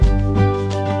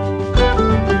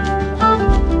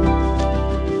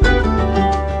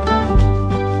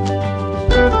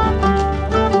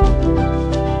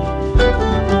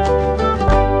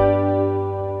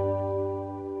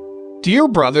Dear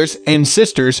brothers and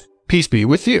sisters, peace be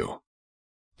with you.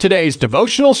 Today's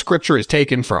devotional scripture is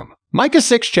taken from Micah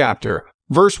 6 chapter,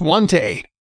 verse 1 to 8.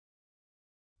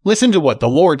 Listen to what the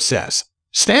Lord says.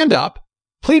 Stand up,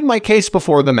 plead my case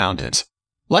before the mountains.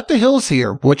 Let the hills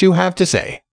hear what you have to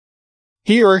say.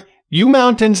 Hear, you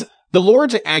mountains, the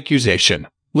Lord's accusation.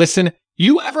 Listen,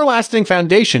 you everlasting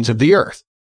foundations of the earth.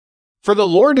 For the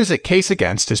Lord is a case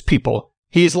against his people.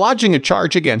 He is lodging a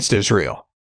charge against Israel.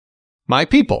 My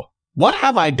people, what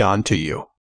have I done to you?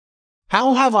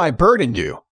 How have I burdened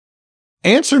you?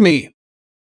 Answer me.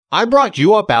 I brought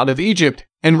you up out of Egypt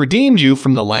and redeemed you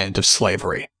from the land of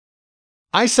slavery.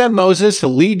 I sent Moses to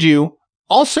lead you,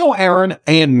 also Aaron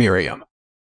and Miriam.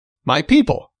 My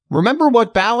people, remember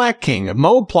what Balak king of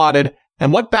Moab plotted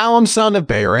and what Balaam son of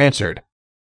Beor answered.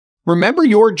 Remember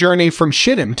your journey from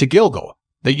Shittim to Gilgal,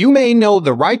 that you may know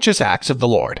the righteous acts of the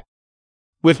Lord.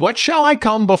 With what shall I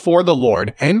come before the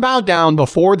Lord and bow down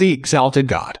before the exalted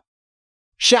God?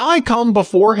 Shall I come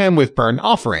before him with burnt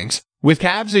offerings, with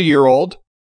calves a year old?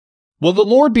 Will the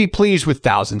Lord be pleased with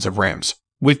thousands of rams,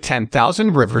 with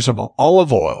 10,000 rivers of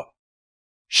olive oil?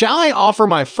 Shall I offer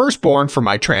my firstborn for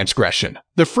my transgression,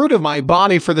 the fruit of my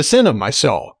body for the sin of my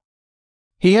soul?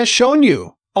 He has shown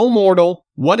you, O mortal,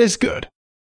 what is good.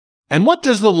 And what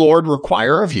does the Lord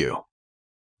require of you?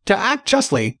 To act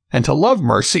justly, and to love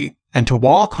mercy, and to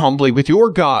walk humbly with your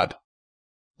God.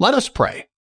 Let us pray.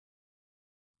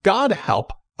 God,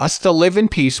 help us to live in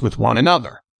peace with one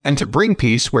another, and to bring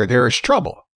peace where there is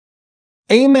trouble.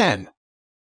 Amen.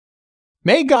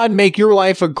 May God make your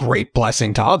life a great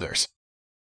blessing to others.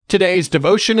 Today's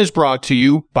devotion is brought to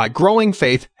you by Growing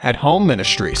Faith at Home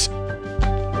Ministries.